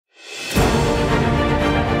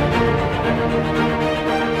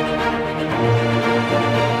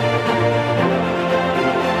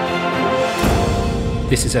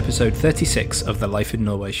This is episode 36 of the Life in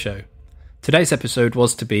Norway show. Today's episode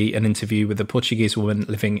was to be an interview with a Portuguese woman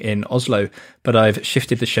living in Oslo, but I've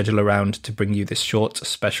shifted the schedule around to bring you this short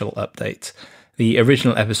special update. The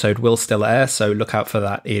original episode will still air, so look out for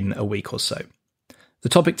that in a week or so. The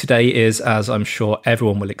topic today is, as I'm sure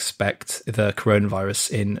everyone will expect, the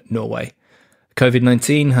coronavirus in Norway.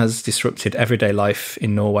 COVID-19 has disrupted everyday life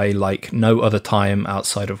in Norway like no other time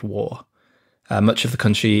outside of war. Much of the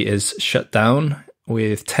country is shut down,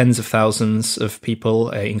 with tens of thousands of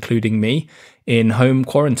people, including me, in home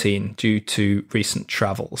quarantine due to recent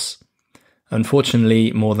travels.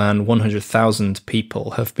 Unfortunately, more than 100,000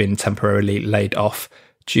 people have been temporarily laid off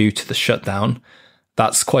due to the shutdown.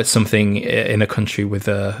 That's quite something in a country with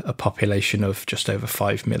a population of just over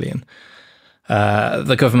 5 million.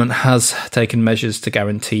 The government has taken measures to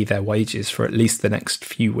guarantee their wages for at least the next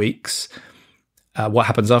few weeks. What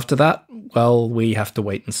happens after that? Well, we have to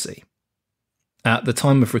wait and see. At the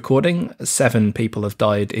time of recording, 7 people have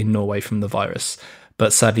died in Norway from the virus,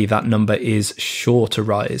 but sadly that number is sure to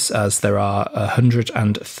rise as there are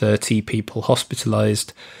 130 people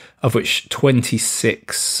hospitalised, of which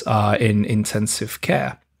 26 are in intensive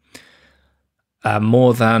care.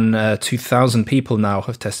 More than 2,000 people now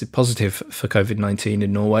have tested positive for COVID-19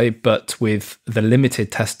 in Norway, but with the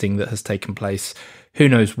limited testing that has taken place, who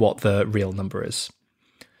knows what the real number is.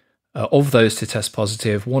 Of those to test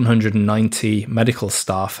positive, 190 medical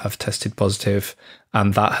staff have tested positive,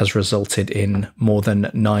 and that has resulted in more than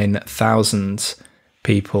 9,000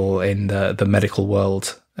 people in the medical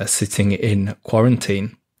world sitting in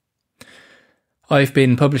quarantine. I've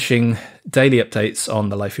been publishing daily updates on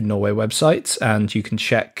the Life in Norway website, and you can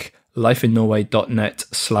check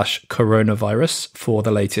lifeinnorway.net/coronavirus for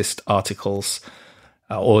the latest articles,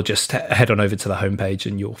 or just head on over to the homepage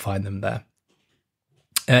and you'll find them there.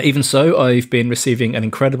 Even so, I've been receiving an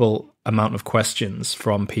incredible amount of questions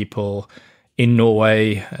from people in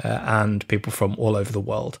Norway and people from all over the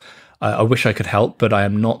world. I wish I could help, but I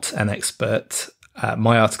am not an expert.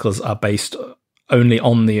 My articles are based only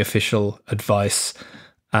on the official advice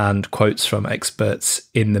and quotes from experts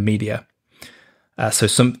in the media. So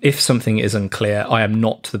if something is unclear, I am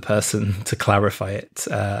not the person to clarify it.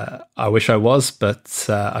 I wish I was, but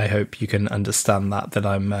I hope you can understand that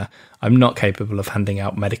I'm not capable of handing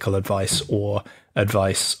out medical advice or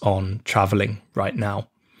advice on travelling right now.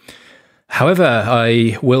 However,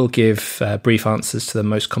 I will give brief answers to the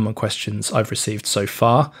most common questions I've received so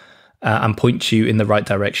far and point you in the right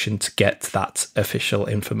direction to get that official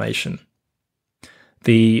information.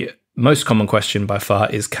 The most common question by far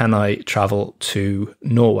is, can I travel to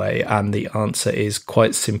Norway? And the answer is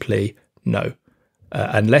quite simply no.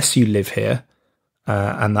 Unless you live here,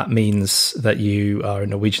 and that means that you are a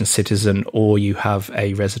Norwegian citizen or you have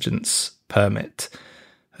a residence permit.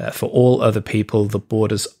 For all other people, the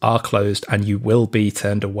borders are closed and you will be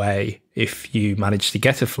turned away. If you manage to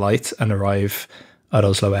get a flight and arrive at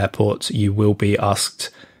Oslo Airport, you will be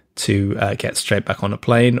asked to get straight back on a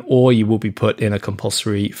plane, or you will be put in a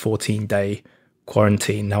compulsory 14-day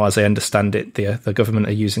quarantine. Now, as I understand it, the government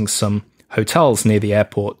are using some hotels near the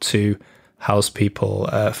airport to house people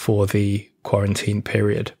for the quarantine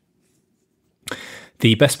period.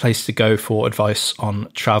 The best place to go for advice on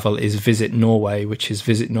travel is Visit Norway, which is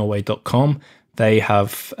visitnorway.com. They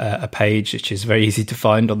have a page which is very easy to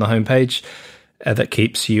find on the homepage that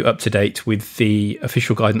keeps you up to date with the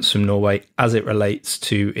official guidance from Norway as it relates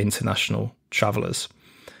to international travellers.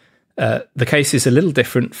 The case is a little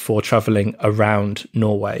different for travelling around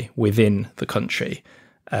Norway within the country.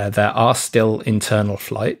 There are still internal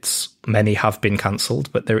flights. Many have been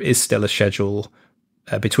cancelled, but there is still a schedule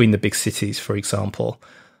between the big cities, for example.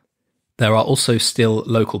 There are also still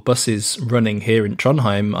local buses running here in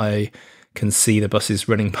Trondheim. I can see the buses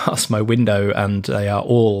running past my window and they are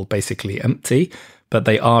all basically empty, but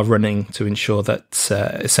they are running to ensure that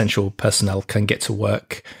essential personnel can get to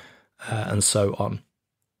work and so on.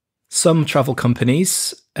 Some travel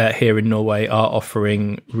companies here in Norway are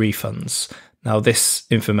offering refunds. Now, this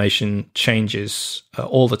information changes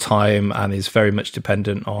all the time and is very much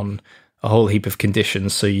dependent on a whole heap of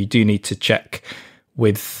conditions, so you do need to check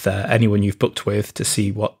with anyone you've booked with to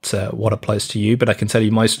see what applies to you. But I can tell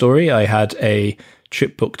you my story. I had a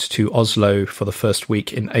trip booked to Oslo for the first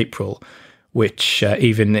week in April, which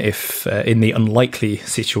even if in the unlikely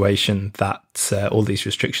situation that all these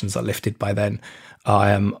restrictions are lifted by then,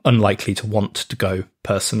 I am unlikely to want to go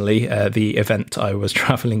personally. The event I was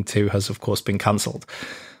travelling to has, of course, been cancelled.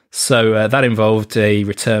 So that involved a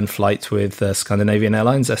return flight with Scandinavian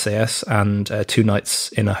Airlines, SAS, and 2 nights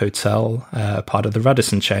in a hotel, part of the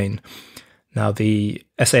Radisson chain. Now, the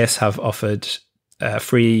SAS have offered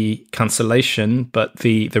free cancellation, but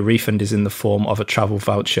the refund is in the form of a travel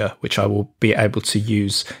voucher, which I will be able to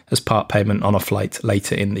use as part payment on a flight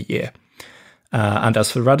later in the year. And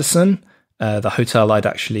as for Radisson, the hotel I'd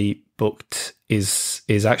actually booked is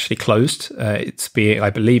actually closed. I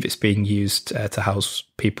believe it's being used to house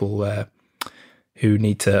people who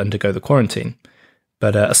need to undergo the quarantine.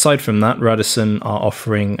 But aside from that, Radisson are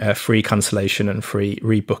offering free cancellation and free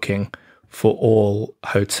rebooking for all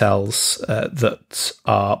hotels that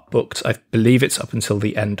are booked. I believe it's up until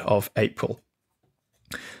the end of April.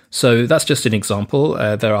 So that's just an example.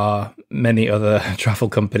 There are many other travel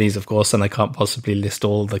companies, of course, and I can't possibly list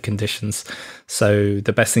all the conditions. So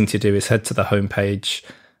the best thing to do is head to the homepage.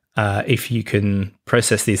 If you can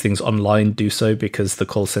process these things online, do so, because the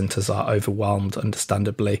call centers are overwhelmed,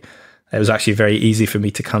 understandably. It was actually very easy for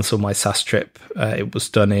me to cancel my SAS trip. It was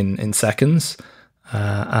done in seconds.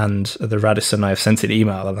 And the Radisson, I have sent an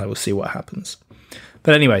email and I will see what happens.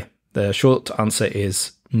 But anyway, the short answer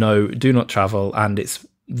is no, do not travel. And it's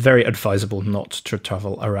very advisable not to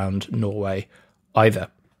travel around Norway either.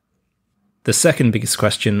 The second biggest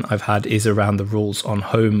question I've had is around the rules on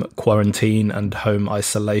home quarantine and home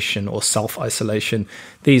isolation or self-isolation.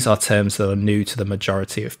 These are terms that are new to the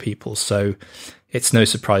majority of people, so it's no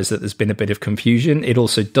surprise that there's been a bit of confusion. It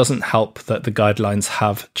also doesn't help that the guidelines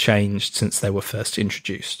have changed since they were first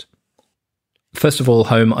introduced. First of all,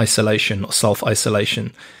 home isolation or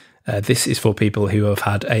self-isolation. This is for people who have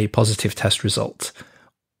had a positive test result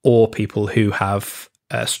or people who have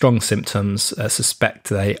strong symptoms, suspect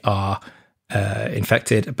they are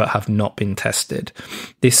infected but have not been tested.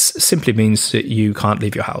 This simply means that you can't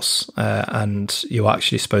leave your house and you're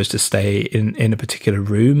actually supposed to stay in a particular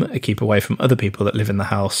room, keep away from other people that live in the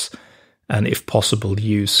house, and if possible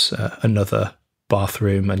use another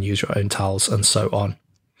bathroom and use your own towels and so on.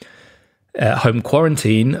 Home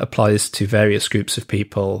quarantine applies to various groups of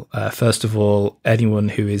people. First of all, anyone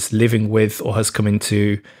who is living with or has come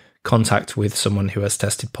into contact with someone who has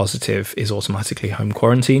tested positive is automatically home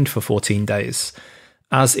quarantined for 14 days,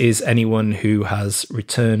 as is anyone who has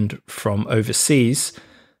returned from overseas.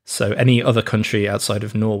 So any other country outside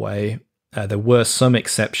of Norway. There were some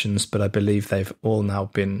exceptions, but I believe they've all now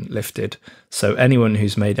been lifted. So anyone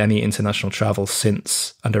who's made any international travel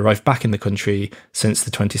since and arrived back in the country since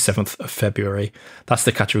the 27th of February, that's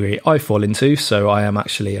the category I fall into. So I am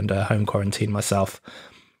actually under home quarantine myself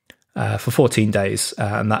for 14 days,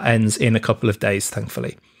 and that ends in a couple of days,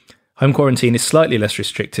 thankfully. Home quarantine is slightly less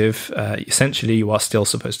restrictive. Essentially, you are still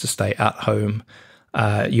supposed to stay at home.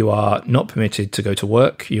 You are not permitted to go to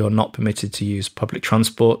work. You're not permitted to use public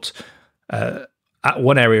transport. At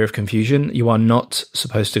one area of confusion, you are not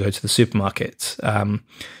supposed to go to the supermarket.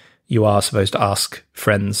 You are supposed to ask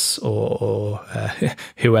friends or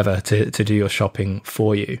whoever to do your shopping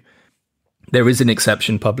for you. There is an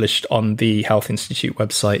exception published on the Health Institute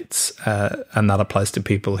website, and that applies to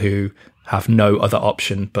people who have no other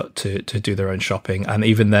option but to do their own shopping. And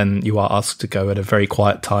even then, you are asked to go at a very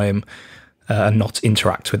quiet time and not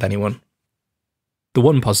interact with anyone. The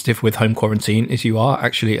one positive with home quarantine is you are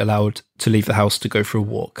actually allowed to leave the house to go for a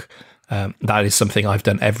walk. That is something I've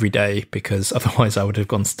done every day because otherwise I would have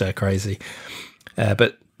gone stir crazy.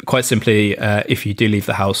 But quite simply, if you do leave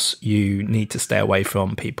the house, you need to stay away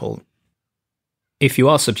from people. If you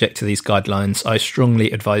are subject to these guidelines, I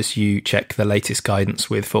strongly advise you check the latest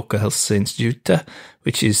guidance with Folkehelseinstituttet,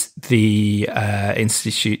 which is the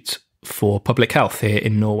Institute for Public Health here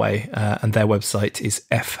in Norway, and their website is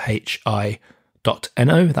fhi.no.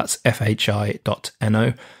 That's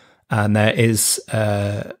fhi.no, and there is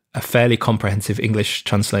a fairly comprehensive English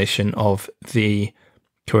translation of the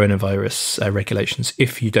coronavirus regulations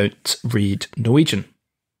if you don't read Norwegian.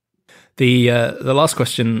 The last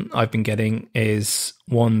question I've been getting is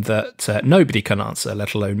one that nobody can answer,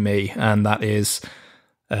 let alone me, and that is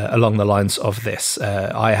along the lines of this.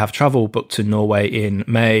 I have travel booked to Norway in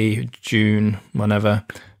May, June, whenever.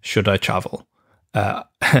 Should I travel?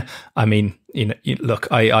 I mean,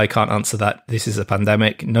 look, I can't answer that. This is a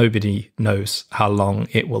pandemic. Nobody knows how long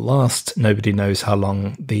it will last. Nobody knows how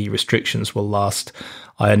long the restrictions will last.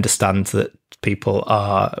 I understand that people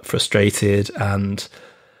are frustrated and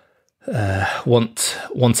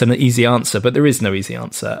want an easy answer, but there is no easy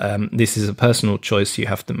answer. This is a personal choice you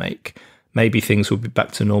have to make. Maybe things will be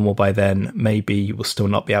back to normal by then. Maybe you will still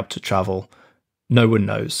not be able to travel. No one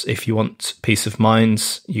knows. If you want peace of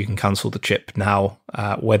mind, you can cancel the trip now.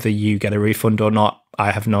 Whether you get a refund or not,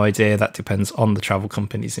 I have no idea. That depends on the travel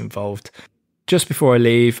companies involved. Just before I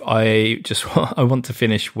leave, I want to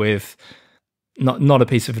finish with not a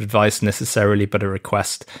piece of advice necessarily, but a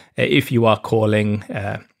request. If you are calling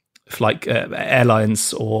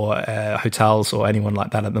airlines or hotels or anyone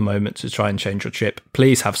like that at the moment to try and change your trip.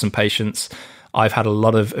 Please have some patience. I've had a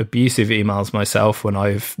lot of abusive emails myself when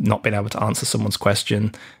I've not been able to answer someone's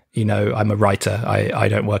question. You know, I'm a writer. I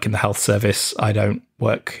don't work in the health service. I don't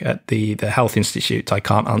work at the health institute. I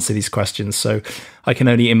can't answer these questions. So I can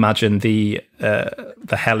only imagine the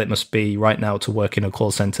hell it must be right now to work in a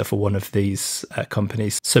call center for one of these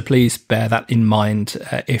companies. So please bear that in mind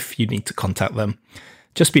if you need to contact them.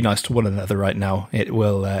 Just be nice to one another right now. It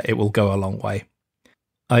will go a long way.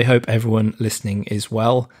 I hope everyone listening is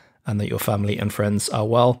well, and that your family and friends are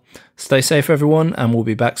well. Stay safe, everyone, and we'll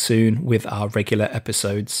be back soon with our regular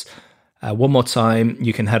episodes. One more time,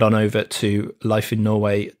 you can head on over to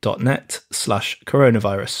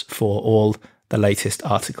lifeinnorway.net/coronavirus for all the latest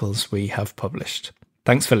articles we have published.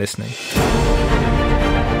 Thanks for listening.